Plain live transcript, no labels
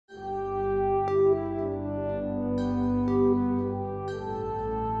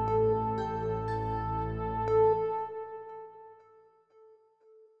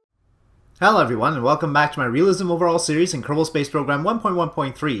Hello everyone, and welcome back to my Realism Overhaul series in Kerbal Space Program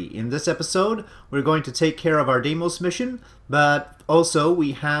 1.1.3. In this episode, we're going to take care of our Deimos mission, but also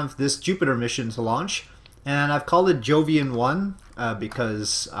we have this Jupiter mission to launch, and I've called it Jovian 1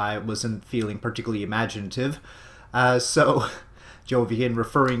 because I wasn't feeling particularly imaginative. Jovian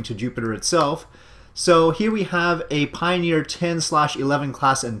referring to Jupiter itself. So here we have a Pioneer 10/11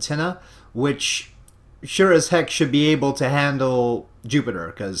 class antenna, which sure as heck should be able to handle Jupiter,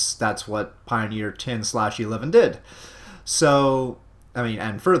 because that's what Pioneer 10/11 did. So, I mean,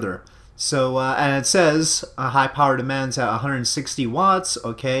 and further. So, and it says high power demands at 160 watts.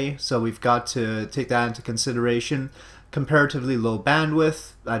 Okay, so we've got to take that into consideration. Comparatively low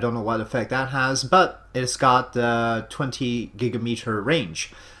bandwidth. I don't know what effect that has, but it's got 20 gigameter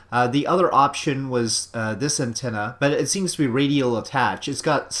range. The other option was this antenna, but it seems to be radial attached. It's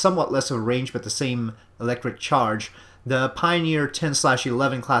got somewhat less of a range, but the same electric charge. The Pioneer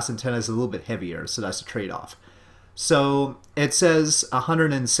 10/11 class antenna is a little bit heavier, so that's a trade-off. So it says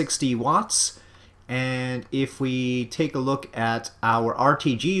 160 watts, and if we take a look at our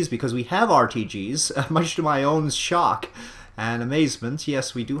RTGs, because we have RTGs, much to my own shock and amazement,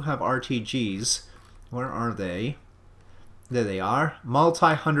 yes, we do have RTGs. Where are they? There they are.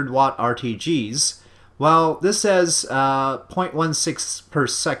 Multi-100-watt RTGs. Well, this says 0.16 per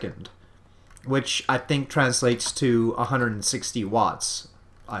second, which I think translates to 160 watts,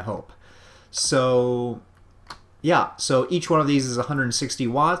 I hope. So, yeah, so each one of these is 160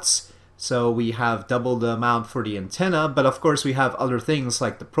 watts, so we have double the amount for the antenna, but of course we have other things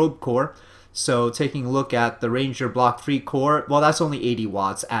like the probe core. So taking a look at the Ranger Block 3 core, well, that's only 80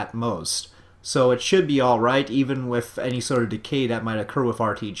 watts at most. So it should be alright, even with any sort of decay that might occur with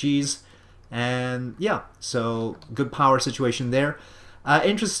RTGs. And yeah, so good power situation there.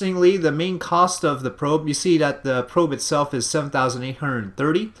 Interestingly, the main cost of the probe, you see that the probe itself is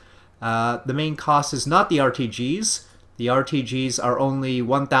 7,830. The main cost is not the RTGs. The RTGs are only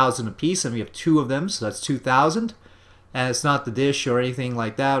 1,000 apiece, and we have 2 of them, so that's 2,000. And it's not the dish or anything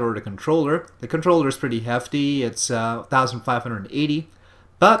like that, or the controller. The controller is pretty hefty. It's 1,580.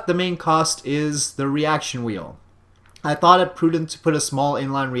 But the main cost is the reaction wheel. I thought it prudent to put a small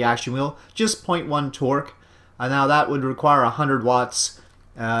inline reaction wheel, just 0.1 torque. Now that would require 100 watts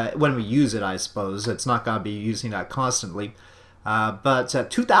when we use it, I suppose. It's not going to be using that constantly. But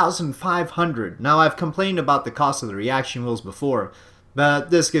 2,500. Now I've complained about the cost of the reaction wheels before,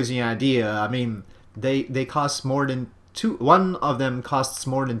 but this gives you an idea. I mean, they cost more than one of them costs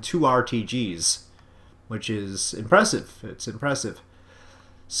more than 2 RTGs, which is impressive. It's impressive.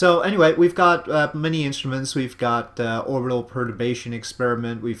 So anyway, we've got many instruments. We've got orbital perturbation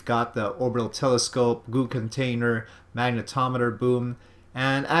experiment. We've got the orbital telescope, goo container, magnetometer boom.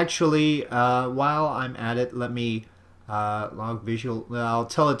 And actually, while I'm at it, let me log visual. I'll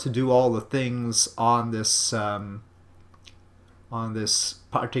tell it to do all the things on this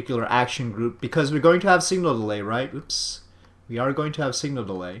particular action group, because we're going to have signal delay, right? Oops. We are going to have signal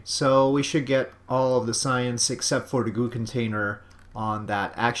delay. So we should get all of the science except for the goo container on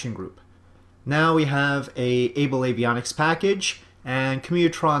that action group. Now we have a Able Avionics package and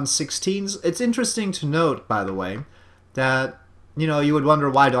Commutron 16s. It's interesting to note, by the way, that you would wonder,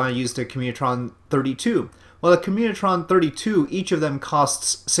 why don't I use the Commutron 32? Well, the Commutron 32, each of them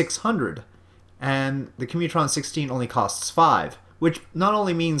costs 600, and the Commutron 16 only costs 5, which not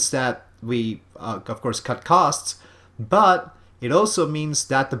only means that we, of course, cut costs, but it also means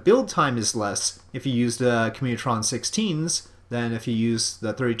that the build time is less if you use the Commutron 16s than if you use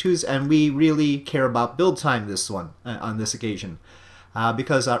the 32s, and we really care about build time on this occasion.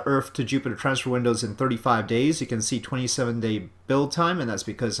 Because our Earth to Jupiter transfer window is in 35 days, you can see 27-day build time, and that's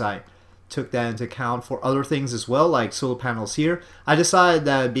because I took that into account for other things as well, like solar panels here. I decided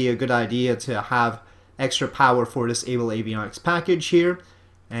that it'd be a good idea to have extra power for this Able Avionics package here,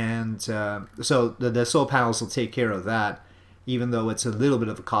 and so the solar panels will take care of that, even though it's a little bit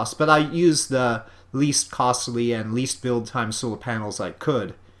of a cost. But I used the least costly and least build time solar panels I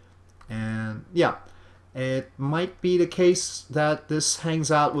could. And yeah, it might be the case that this hangs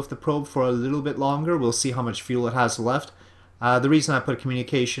out with the probe for a little bit longer. We'll see how much fuel it has left. The reason I put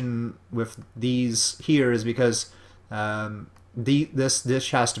communication with these here is because this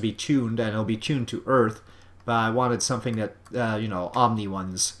dish has to be tuned, and it'll be tuned to Earth, but I wanted something that, Omni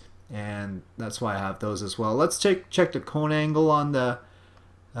ones, and that's why I have those as well. Let's check the cone angle on the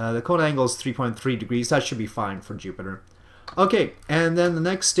cone angle is 3.3 degrees. That should be fine for Jupiter. Okay, and then the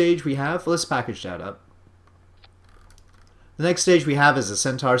next stage we have, let's package that up. The next stage we have is a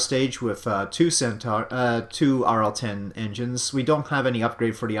Centaur stage with two RL-10 engines. We don't have any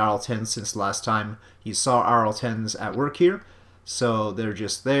upgrade for the RL-10 since last time you saw RL-10s at work here, so they're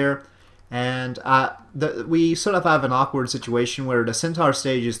just there. And we sort of have an awkward situation where the Centaur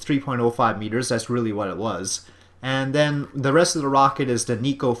stage is 3.05 meters. That's really what it was. And then the rest of the rocket is the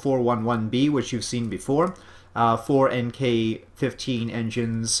Nico 411B, which you've seen before. 4 NK-15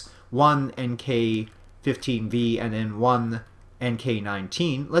 engines, 1 NK-15V, and then 1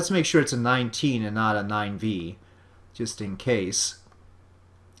 NK-19. Let's make sure it's a 19 and not a 9V, just in case.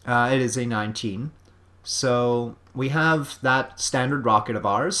 It is a 19. So we have that standard rocket of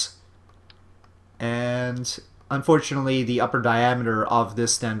ours. And unfortunately, the upper diameter of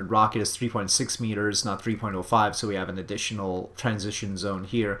this standard rocket is 3.6 meters, not 3.05, so we have an additional transition zone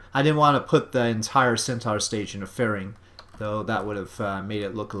here. I didn't want to put the entire Centaur stage in a fairing, though that would have made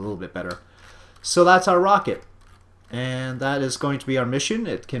it look a little bit better. So that's our rocket, and that is going to be our mission.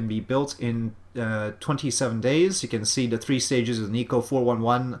 It can be built in 27 days. You can see the 3 stages of Nico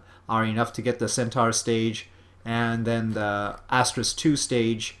 411 are enough to get the Centaur stage, and then the Asterisk 2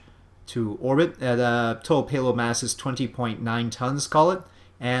 stage to orbit. The total payload mass is 20.9 tons, call it,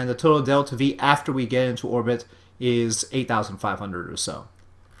 and the total delta V after we get into orbit is 8,500 or so.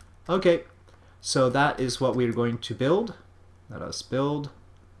 Okay, so that is what we're going to build. Let us build.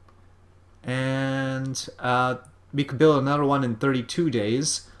 And we could build another one in 32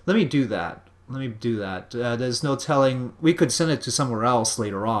 days. Let me do that. There's no telling. We could send it to somewhere else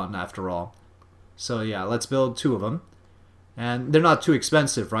later on, after all. So yeah, let's build 2 of them. And they're not too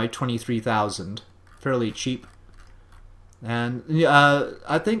expensive, right? 23,000, fairly cheap. And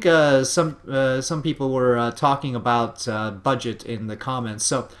I think some people were talking about budget in the comments,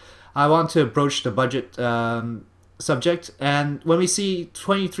 so I want to broach the budget subject. And when we see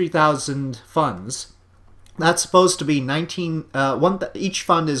 23,000 funds, that's supposed to be each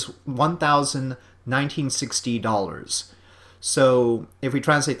fund is $1,1960. So if we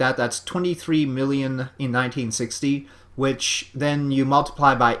translate that, that's 23 million in 1960. Which then you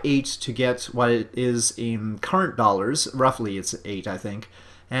multiply by 8 to get what it is in current dollars. Roughly it's 8, I think.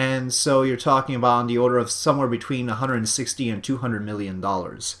 And so you're talking about on the order of somewhere between 160 and $200 million.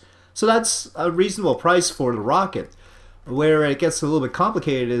 So that's a reasonable price for the rocket. Where it gets a little bit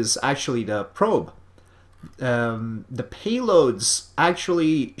complicated is actually the probe. The payloads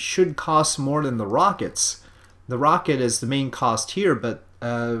actually should cost more than the rockets. The rocket is the main cost here, but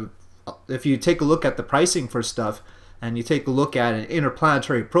if you take a look at the pricing for stuff, and you take a look at an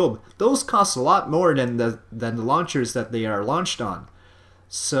interplanetary probe, those cost a lot more than the launchers that they are launched on.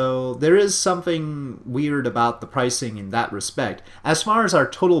 So there is something weird about the pricing in that respect. As far as our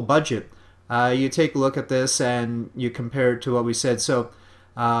total budget, you take a look at this and you compare it to what we said. So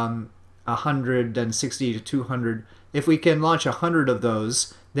 160 to 200. If we can launch 100 of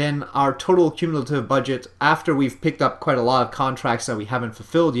those, then our total cumulative budget, after we've picked up quite a lot of contracts that we haven't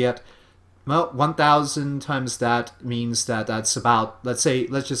fulfilled yet, well, 1,000 times that means that that's about, let's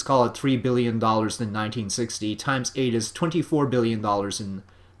just call it $3 billion in 1960, times 8 is $24 billion in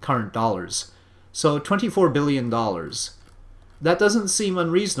current dollars. So $24 billion. That doesn't seem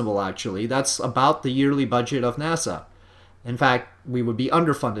unreasonable, actually. That's about the yearly budget of NASA. In fact, we would be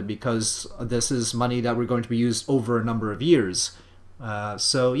underfunded because this is money that we're going to be used over a number of years.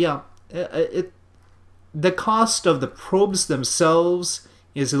 So yeah, the cost of the probes themselves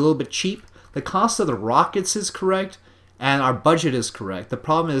is a little bit cheap. The cost of the rockets is correct, and our budget is correct. The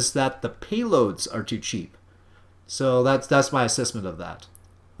problem is that the payloads are too cheap. So that's my assessment of that.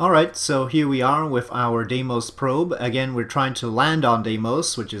 Alright, so here we are with our Deimos probe. Again, we're trying to land on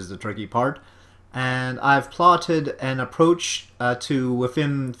Deimos, which is the tricky part. And I've plotted an approach to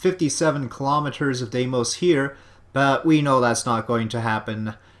within 57 kilometers of Deimos here, but we know that's not going to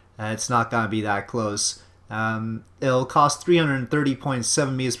happen. It's not going to be that close. It'll cost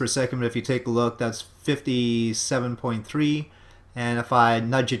 330.7 meters per second, but if you take a look, that's 57.3. And if I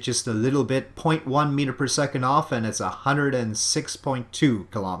nudge it just a little bit, 0.1 meter per second off, and it's 106.2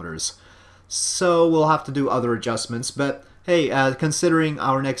 kilometers. So we'll have to do other adjustments, but hey, considering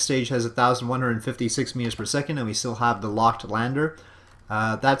our next stage has 1,156 meters per second and we still have the locked lander,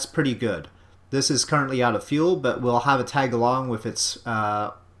 that's pretty good. This is currently out of fuel, but we'll have it tag along with its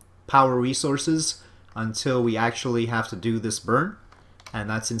power resources until we actually have to do this burn, and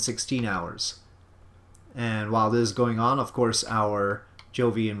that's in 16 hours. And while this is going on, of course, our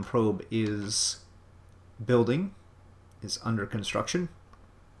Jovian probe is building, is under construction.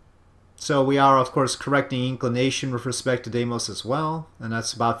 So we are, of course, correcting inclination with respect to Deimos as well, and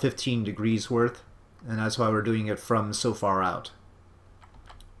that's about 15 degrees worth, and that's why we're doing it from so far out.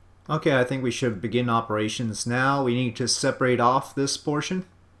 Okay, I think we should begin operations now. We need to separate off this portion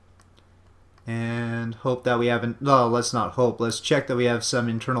and hope that we haven't, no, let's not hope, let's check that we have some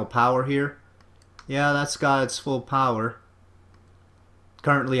internal power here. Yeah, that's got its full power.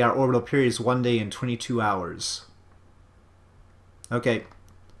 Currently our orbital period is 1 day and 22 hours. Okay.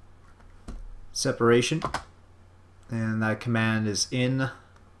 Separation. And that command is in.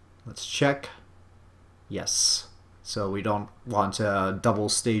 Let's check. Yes. So we don't want to double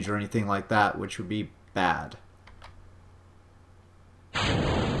stage or anything like that, which would be bad.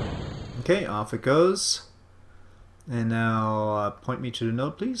 Okay, off it goes. And now point me to the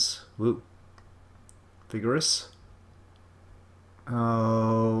node, please. Woo. Vigorous.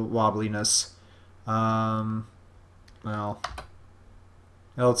 Oh, wobbliness. Well,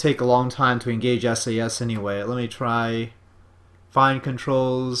 it'll take a long time to engage SAS anyway. Let me try. Fine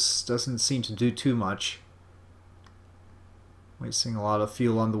controls doesn't seem to do too much. Wasting a lot of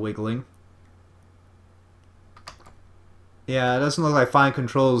fuel on the wiggling. Yeah, it doesn't look like fine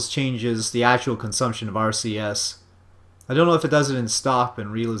controls changes the actual consumption of RCS. I don't know if it does it in stock, but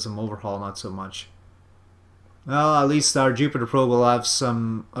in Realism Overhaul, not so much. Well, at least our Jupiter probe will have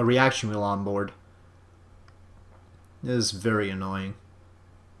a reaction wheel on board. It is very annoying.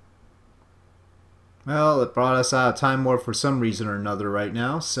 Well, it brought us out of time warp for some reason or another right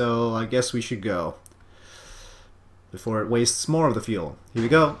now, so I guess we should go. Before it wastes more of the fuel. Here we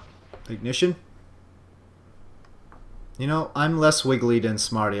go. Ignition. You know, I'm less wiggly than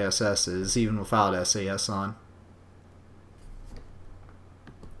Smart SS is, even without SAS on.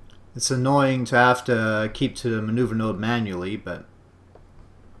 It's annoying to have to keep to the maneuver node manually, but...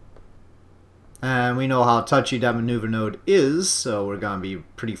 And we know how touchy that maneuver node is, so we're gonna be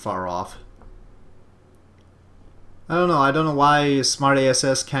pretty far off. I don't know why Smart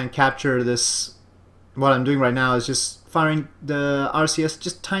ASS can't capture this. What I'm doing right now is just firing the RCS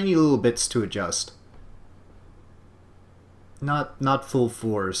just tiny little bits to adjust. Not full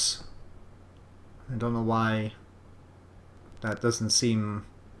force. I don't know why that doesn't seem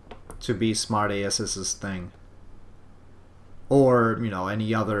to be Smart ASS's thing. Or, you know,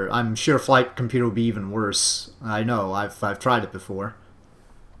 any other. I'm sure flight computer would be even worse. I know, I've tried it before.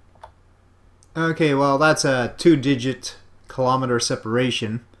 Okay, well that's a 2-digit kilometer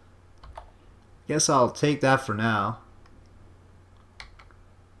separation. Guess I'll take that for now.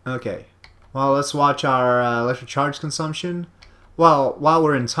 Okay. Well, let's watch our electric charge consumption. Well, while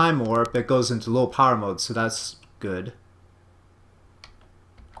we're in time warp, it goes into low power mode, so that's good.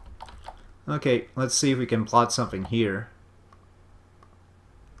 Okay, let's see if we can plot something here.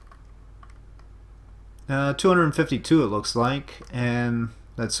 252 it looks like, and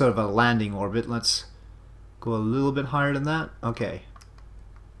that's sort of a landing orbit. Let's go a little bit higher than that. Okay.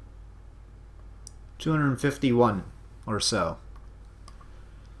 251 or so.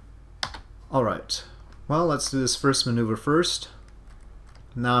 Alright. Well, let's do this first maneuver first.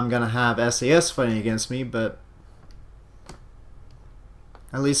 Now I'm gonna have SAS fighting against me, but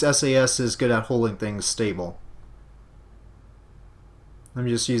at least SAS is good at holding things stable. I'm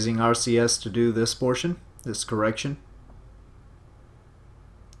just using RCS to do this portion, this correction.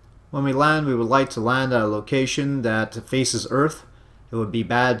 When we land, we would like to land at a location that faces Earth. It would be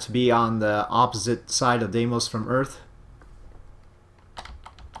bad to be on the opposite side of Deimos from Earth.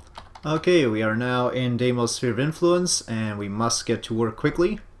 Okay, we are now in Deimos' sphere of influence, and we must get to work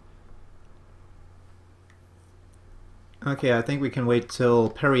quickly. Okay, I think we can wait till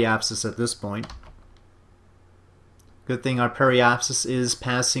periapsis at this point. Good thing our periapsis is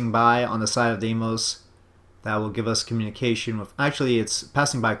passing by on the side of Deimos. That will give us communication with... Actually, it's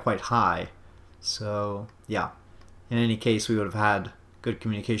passing by quite high. So, yeah. In any case, we would have had good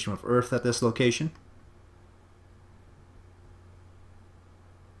communication with Earth at this location.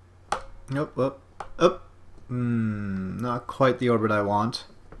 Nope, up. Not quite the orbit I want.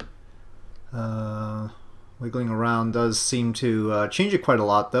 Wiggling around does seem to change it quite a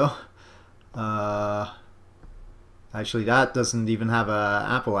lot, though. Actually, that doesn't even have a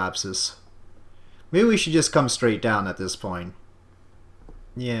apoapsis. Maybe we should just come straight down at this point.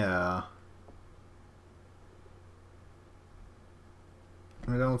 Yeah.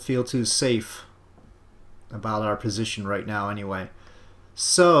 I don't feel too safe about our position right now anyway.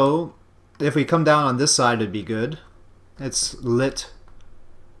 So, if we come down on this side, it'd be good. It's lit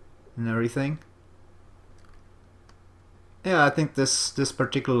and everything. Yeah, I think this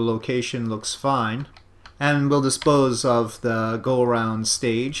particular location looks fine. And we'll dispose of the go-around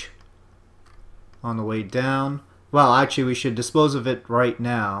stage on the way down. Well, actually, we should dispose of it right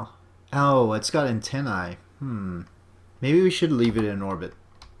now. Oh, it's got antennae. Maybe we should leave it in orbit.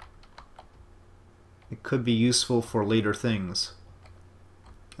 It could be useful for later things.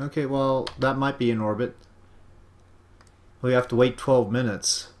 Okay, well, that might be in orbit. We have to wait 12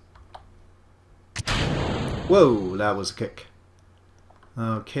 minutes. Whoa, that was a kick.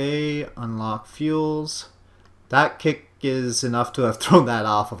 Okay, unlock fuels. That kick is enough to have thrown that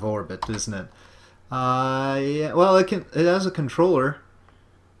off of orbit, isn't it? Yeah. Well, it has a controller.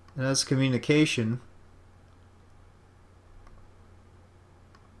 It has communication.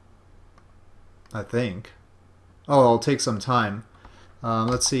 I think. Oh, it'll take some time.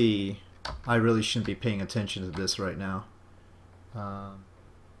 Let's see. I really shouldn't be paying attention to this right now.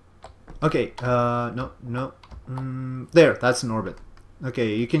 Okay. No, no. There. That's an orbit.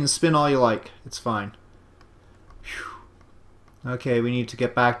 Okay, you can spin all you like. It's fine. Whew. Okay, we need to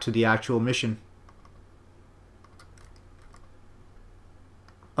get back to the actual mission.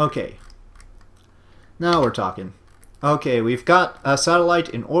 Okay. Now we're talking. Okay, we've got a satellite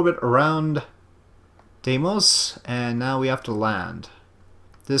in orbit around Deimos, and now we have to land.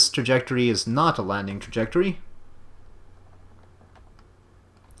 This trajectory is not a landing trajectory.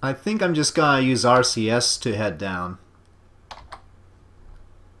 I think I'm just gonna use RCS to head down.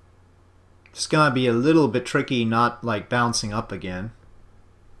 It's gonna be a little bit tricky not like bouncing up again.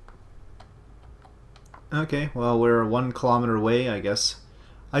 Okay, well we're 1 kilometer away, I guess.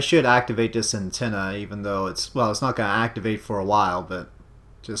 I should activate this antenna even though it's not gonna activate for a while, but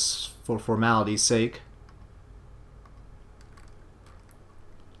just for formality's sake.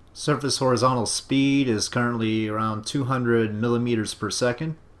 Surface horizontal speed is currently around 200 millimeters per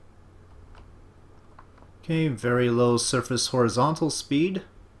second. Okay, very low surface horizontal speed.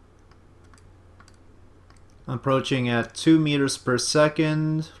 Approaching at 2 meters per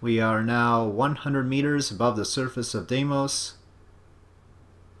second. We are now 100 meters above the surface of Deimos.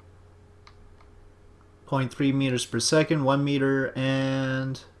 0.3 meters per second, 1 meter,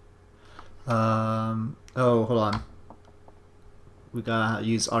 and oh, hold on. We gotta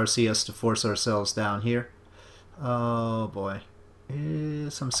use RCS to force ourselves down here. Oh boy.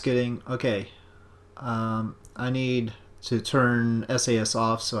 Some skidding. Okay. I need to turn SAS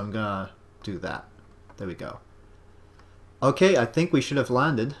off, so I'm gonna do that. There we go. Okay, I think we should have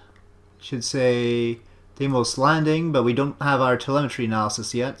landed. Should say Deimos landing, but we don't have our telemetry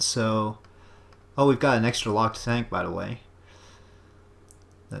analysis yet, so... Oh, we've got an extra locked tank, by the way.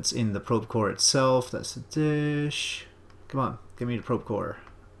 That's in the probe core itself. That's the dish. Come on, give me the probe core.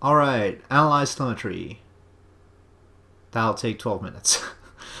 Alright, analyze telemetry. That'll take 12 minutes.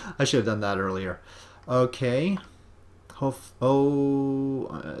 I should have done that earlier. Okay.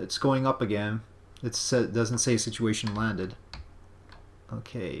 It's going up again. It doesn't say situation landed.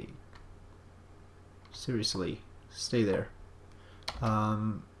 Okay. Seriously, stay there.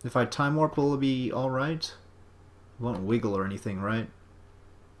 If I time warp, will it be alright? It won't wiggle or anything, right?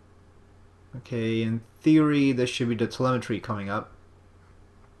 Okay, in theory, this should be the telemetry coming up.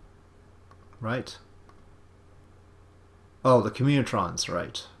 Right? Oh, the communitrons,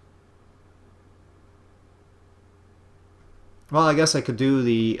 right. Well, I guess I could do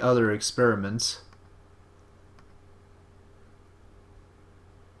the other experiments.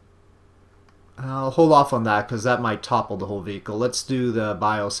 I'll hold off on that because that might topple the whole vehicle. Let's do the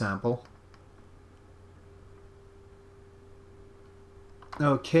biosample.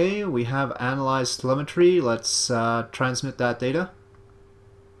 Okay, we have analyzed telemetry. Let's transmit that data.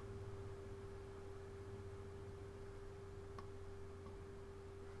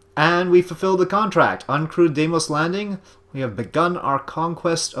 And we fulfilled the contract. Uncrewed Deimos landing. We have begun our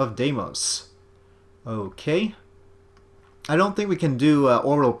conquest of Deimos. Okay. I don't think we can do an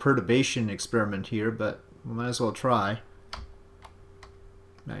orbital perturbation experiment here, but we might as well try.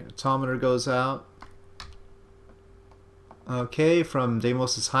 Magnetometer goes out. Okay, from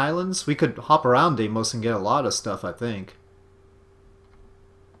Deimos' highlands. We could hop around Deimos and get a lot of stuff, I think.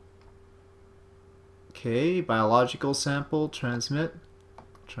 Okay, biological sample, transmit.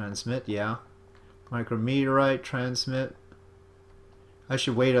 Transmit, yeah. Micrometeorite, transmit. I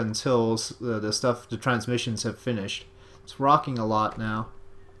should wait until the transmissions have finished. It's rocking a lot now.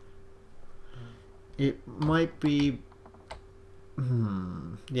 It might be...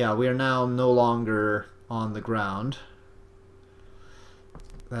 Yeah, we are now no longer on the ground.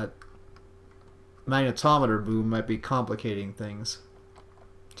 That magnetometer boom might be complicating things.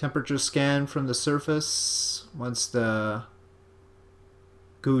 Temperature scan from the surface once the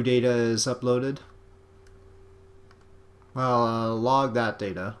GUI data is uploaded. Well, log that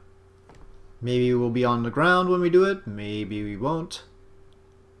data. Maybe we'll be on the ground when we do it, maybe we won't.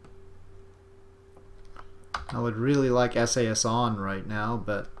 I would really like SAS on right now,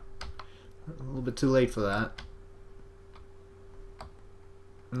 but a little bit too late for that.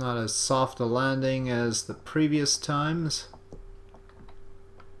 Not as soft a landing as the previous times.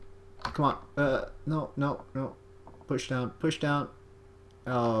 Come on, no, no, no. Push down, push down.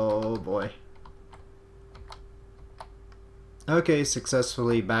 Oh boy. Okay,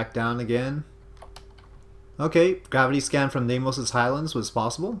 successfully back down again. Okay, gravity scan from Deimos' Highlands was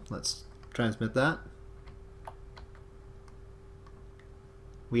possible. Let's transmit that.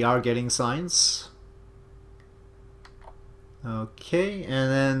 We are getting signs. Okay,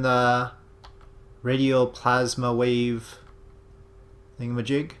 and then the radio plasma wave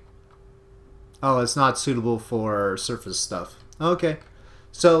thingamajig. Oh, it's not suitable for surface stuff. Okay,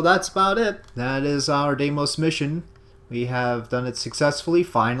 so that's about it. That is our Deimos mission. We have done it successfully,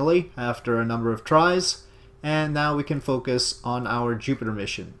 finally, after a number of tries. And now we can focus on our Jupiter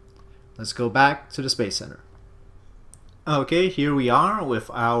mission. Let's go back to the Space Center. Okay, here we are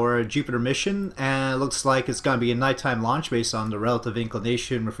with our Jupiter mission, and it looks like it's going to be a nighttime launch based on the relative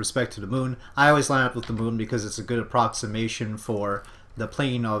inclination with respect to the moon. I always line up with the moon because it's a good approximation for the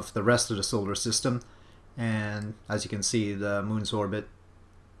plane of the rest of the solar system. And as you can see, the moon's orbit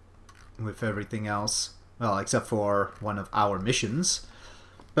with everything else, well, except for one of our missions.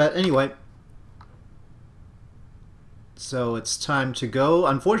 But anyway, so it's time to go.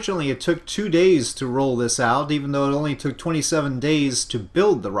 Unfortunately, it took 2 days to roll this out, even though it only took 27 days to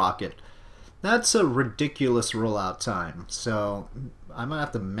build the rocket. That's a ridiculous rollout time. So I might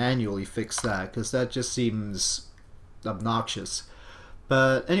have to manually fix that, because that just seems obnoxious.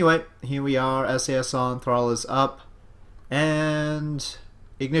 But anyway, here we are. SAS on, throttle is up, and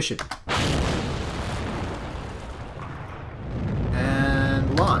ignition.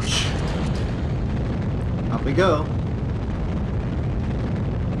 And launch. Up we go.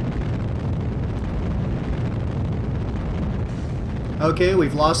 Okay,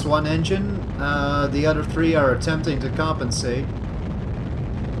 we've lost one engine. The other three are attempting to compensate.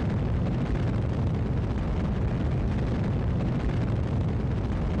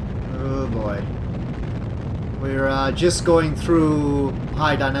 Oh boy. We're just going through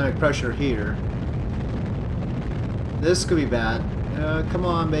high dynamic pressure here. This could be bad. Come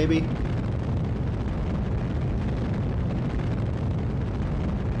on, baby.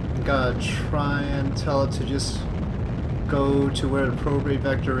 Gotta try and tell it to just go to where the probe rate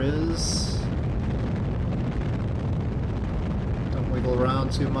vector is. Don't wiggle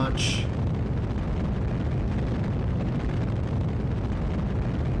around too much.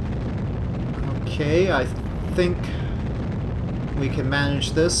 Okay, I think we can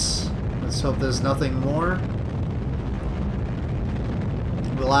manage this. Let's hope there's nothing more.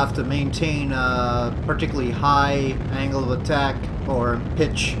 We'll have to maintain a particularly high angle of attack or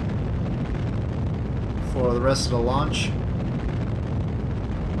pitch for the rest of the launch.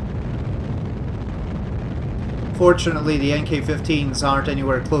 Fortunately, the NK-15s aren't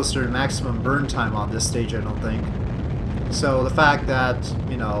anywhere closer to maximum burn time on this stage, I don't think. So the fact that,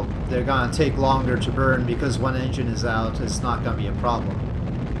 you know, they're gonna take longer to burn because one engine is out is not gonna be a problem.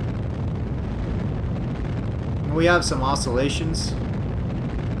 We have some oscillations.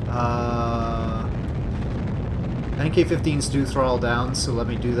 NK-15s do throttle down, so let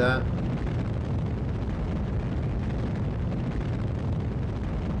me do that.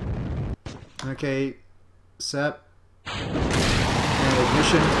 Okay, set. And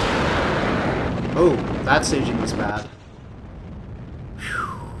ignition. Oh, that staging was bad.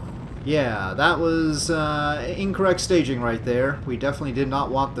 Whew. Yeah, that was incorrect staging right there. We definitely did not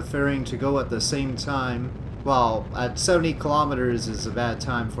want the fairing to go at the same time. Well, at 70 kilometers is a bad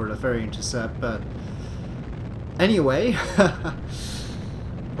time for the fairing to set, but anyway,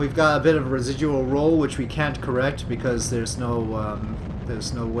 we've got a bit of residual roll which we can't correct because there's no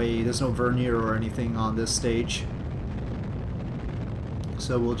vernier or anything on this stage.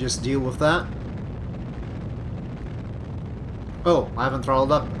 So we'll just deal with that. Oh, I haven't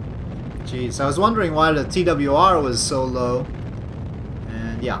throttled up. Jeez, I was wondering why the TWR was so low.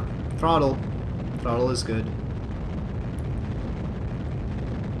 And yeah, throttle. Throttle is good.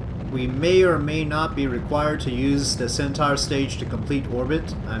 We may or may not be required to use the Centaur stage to complete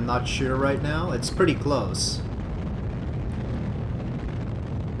orbit. I'm not sure right now. It's pretty close.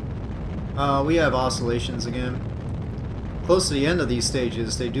 We have oscillations again. Close to the end of these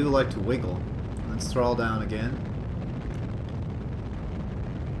stages, they do like to wiggle. Let's throttle down again.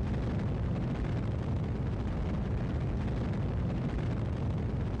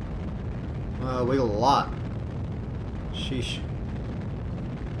 Wiggle a lot. Sheesh.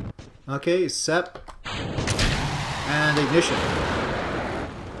 Okay, set. And ignition.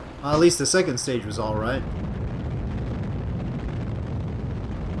 Well, at least the second stage was alright.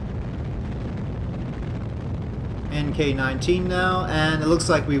 NK-19 now, and it looks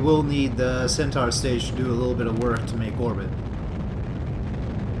like we will need the Centaur stage to do a little bit of work to make orbit.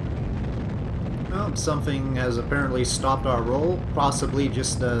 Well, something has apparently stopped our roll, possibly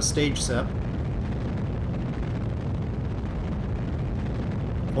just the stage set.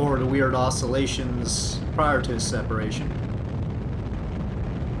 or the weird oscillations prior to separation.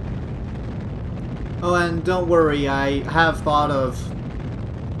 Oh, and don't worry, I have thought of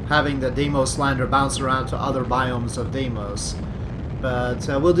having the Deimos lander bounce around to other biomes of Deimos, but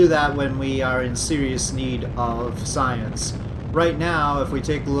we'll do that when we are in serious need of science. Right now, if we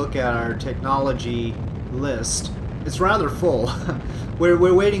take a look at our technology list, it's rather full.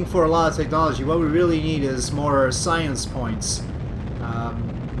 We're waiting for a lot of technology. What we really need is more science points.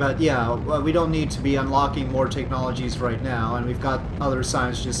 But yeah, we don't need to be unlocking more technologies right now, and we've got other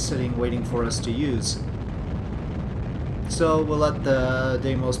science just sitting waiting for us to use. So we'll let the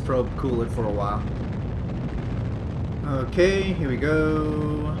Deimos probe cool it for a while. Okay, here we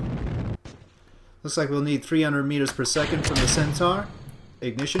go. Looks like we'll need 300 meters per second from the Centaur.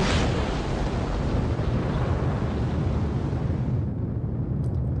 Ignition.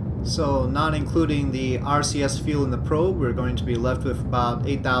 So, not including the RCS fuel in the probe, we're going to be left with about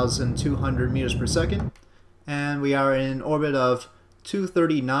 8,200 meters per second. And we are in orbit of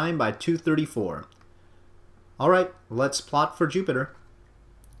 239 by 234. Alright, let's plot for Jupiter.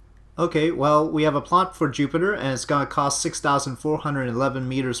 Okay, well, we have a plot for Jupiter, and it's going to cost 6,411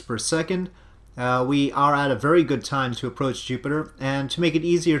 meters per second. We are at a very good time to approach Jupiter, and to make it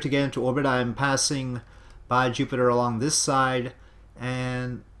easier to get into orbit, I'm passing by Jupiter along this side,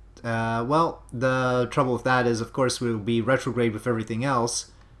 and well, the trouble with that is, of course, we'll be retrograde with everything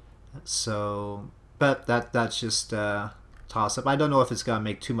else. So, but that's just a toss-up. I don't know if it's going to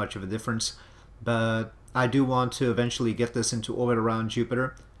make too much of a difference, but I do want to eventually get this into orbit around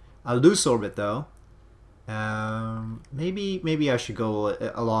Jupiter. A loose orbit, though. Maybe I should go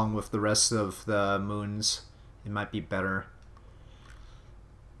along with the rest of the moons. It might be better.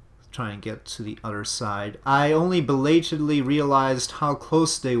 Try and get to the other side. I only belatedly realized how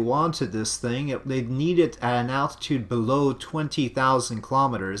close they wanted this thing. They need it at an altitude below 20,000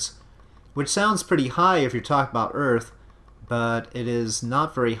 kilometers, which sounds pretty high if you're talking about Earth, but it is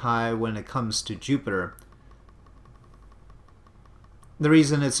not very high when it comes to Jupiter. The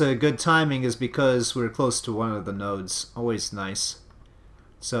reason it's a good timing is because we're close to one of the nodes. Always nice.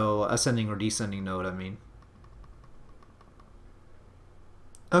 So, ascending or descending node, I mean.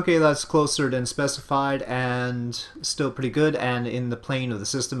 Okay, that's closer than specified and still pretty good, and in the plane of the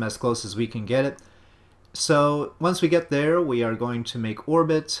system as close as we can get it. So once we get there, we are going to make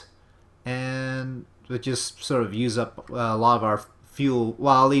orbit, and we just sort of use up a lot of our fuel,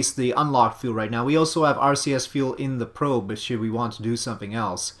 well, at least the unlocked fuel right now. We also have RCS fuel in the probe should we want to do something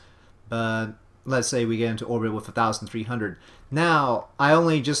else. But let's say we get into orbit with 1,300. Now, I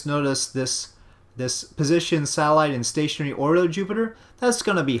only just noticed this position, satellite, and stationary orbit of Jupiter. That's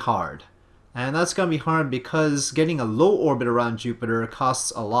going to be hard. And that's going to be hard because getting a low orbit around Jupiter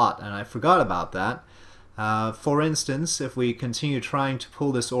costs a lot, and I forgot about that. For instance, if we continue trying to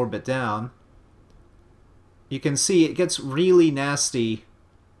pull this orbit down, you can see it gets really nasty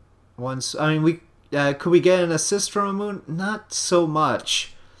once. I mean, could we get an assist from a moon? Not so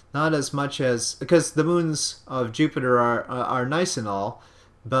much. Not as much as, because the moons of Jupiter are nice and all,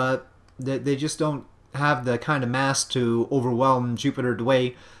 but they just don't have the kind of mass to overwhelm Jupiter the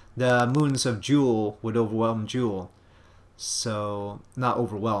way the moons of Jewel would overwhelm Jewel. So, not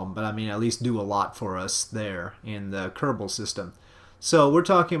overwhelm, but I mean at least do a lot for us there in the Kerbal system. So we're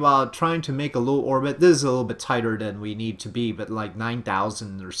talking about trying to make a low orbit. This is a little bit tighter than we need to be, but like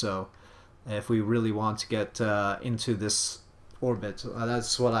 9,000 or so if we really want to get into this orbit.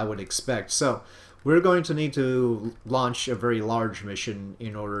 That's what I would expect. So we're going to need to launch a very large mission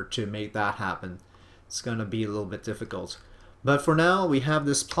in order to make that happen. It's going to be a little bit difficult. But for now, we have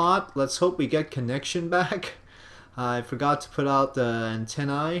this plot. Let's hope we get connection back. I forgot to put out the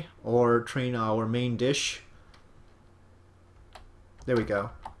antennae or train our main dish. There we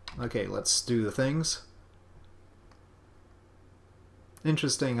go. Okay, let's do the things.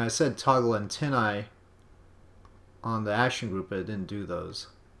 Interesting, I said toggle antennae on the action group, but it didn't do those.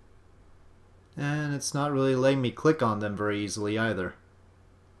 And it's not really letting me click on them very easily either.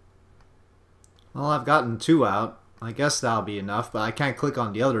 Well, I've gotten 2 out. I guess that'll be enough, but I can't click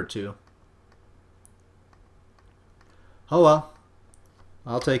on the other 2. Oh well.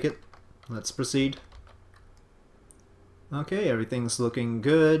 I'll take it. Let's proceed. Okay, everything's looking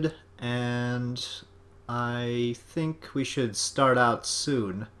good, and I think we should start out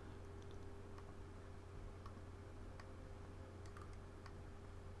soon.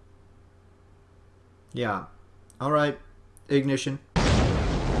 Yeah. Alright. Ignition.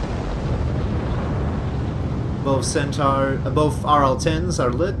 Both RL-10s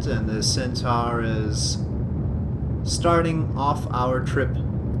are lit, and the Centaur is starting off our trip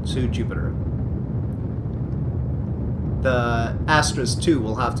to Jupiter. the Asterisk 2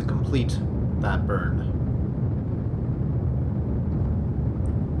 will have to complete that burn.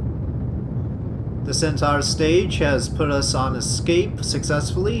 This entire stage has put us on escape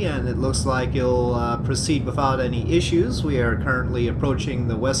successfully, and it looks like it'll proceed without any issues. We are currently approaching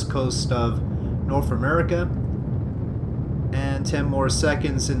the west coast of North America, and 10 more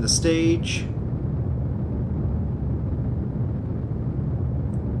seconds in the stage.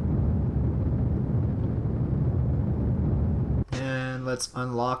 And let's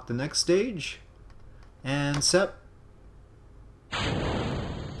unlock the next stage, and set,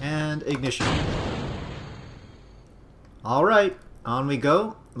 and ignition. Alright, on we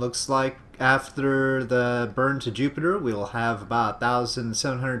go. Looks like after the burn to Jupiter, we'll have about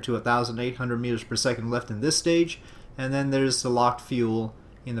 1,700 to 1,800 meters per second left in this stage. And then there's the locked fuel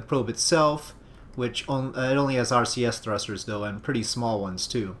in the probe itself, which it only has RCS thrusters though, and pretty small ones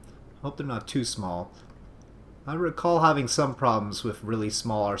too. Hope they're not too small. I recall having some problems with really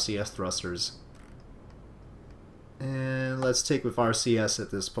small RCS thrusters. And let's take with RCS at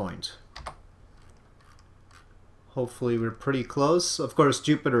this point. Hopefully we're pretty close. Of course,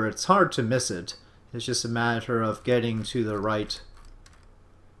 Jupiter, it's hard to miss it. It's just a matter of getting to the right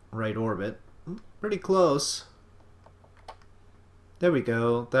orbit. Pretty close. There we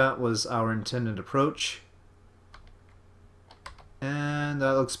go. That was our intended approach. And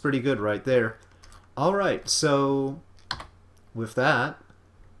that looks pretty good right there. Alright, so with that,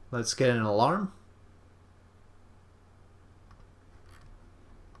 let's get an alarm.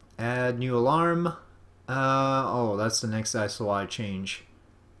 Add new alarm. Oh, that's the next SOI change.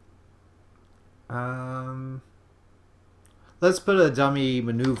 Let's put a dummy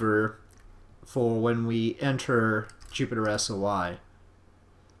maneuver for when we enter Jupiter SOI.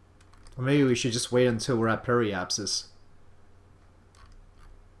 Or maybe we should just wait until we're at periapsis.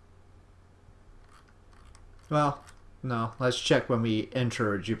 Well, no, let's check when we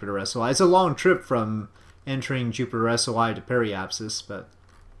enter Jupiter SOI. It's a long trip from entering Jupiter SOI to periapsis, but...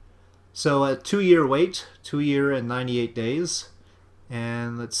 So a 2-year wait, 2 year and 98 days.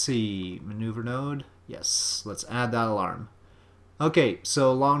 And let's see, maneuver node. Yes, let's add that alarm. Okay,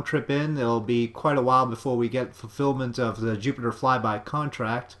 so long trip in. It'll be quite a while before we get fulfillment of the Jupiter flyby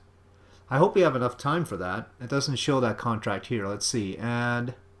contract. I hope we have enough time for that. It doesn't show that contract here. Let's see,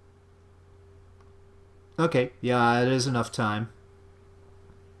 add. Okay, yeah, it is enough time.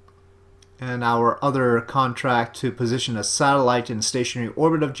 And our other contract to position a satellite in stationary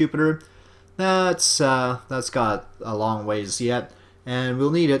orbit of Jupiter, that's got a long ways yet, and we'll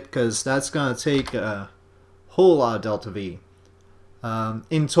need it because that's going to take a whole lot of delta V.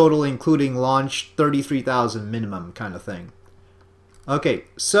 In total, including launch, 33,000 minimum kind of thing. Okay,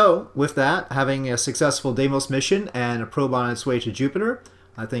 so with that, having a successful Deimos mission and a probe on its way to Jupiter,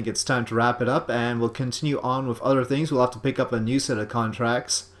 I think it's time to wrap it up, and we'll continue on with other things. We'll have to pick up a new set of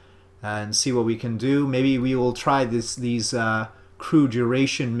contracts and see what we can do. Maybe we will try these crew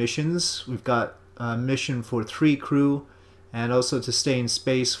duration missions. We've got a mission for 3 crew and also to stay in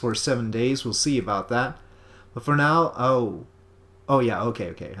space for 7 days. We'll see about that. But for now, oh yeah,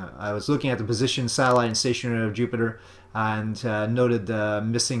 okay. I was looking at the position, satellite, and stationary of Jupiter and noted the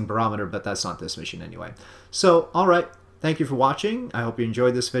missing barometer, but that's not this mission anyway. So, alright. Thank you for watching. I hope you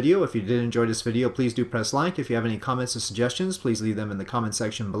enjoyed this video. If you did enjoy this video, please do press like. If you have any comments or suggestions, please leave them in the comment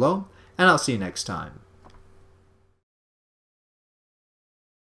section below. And I'll see you next time.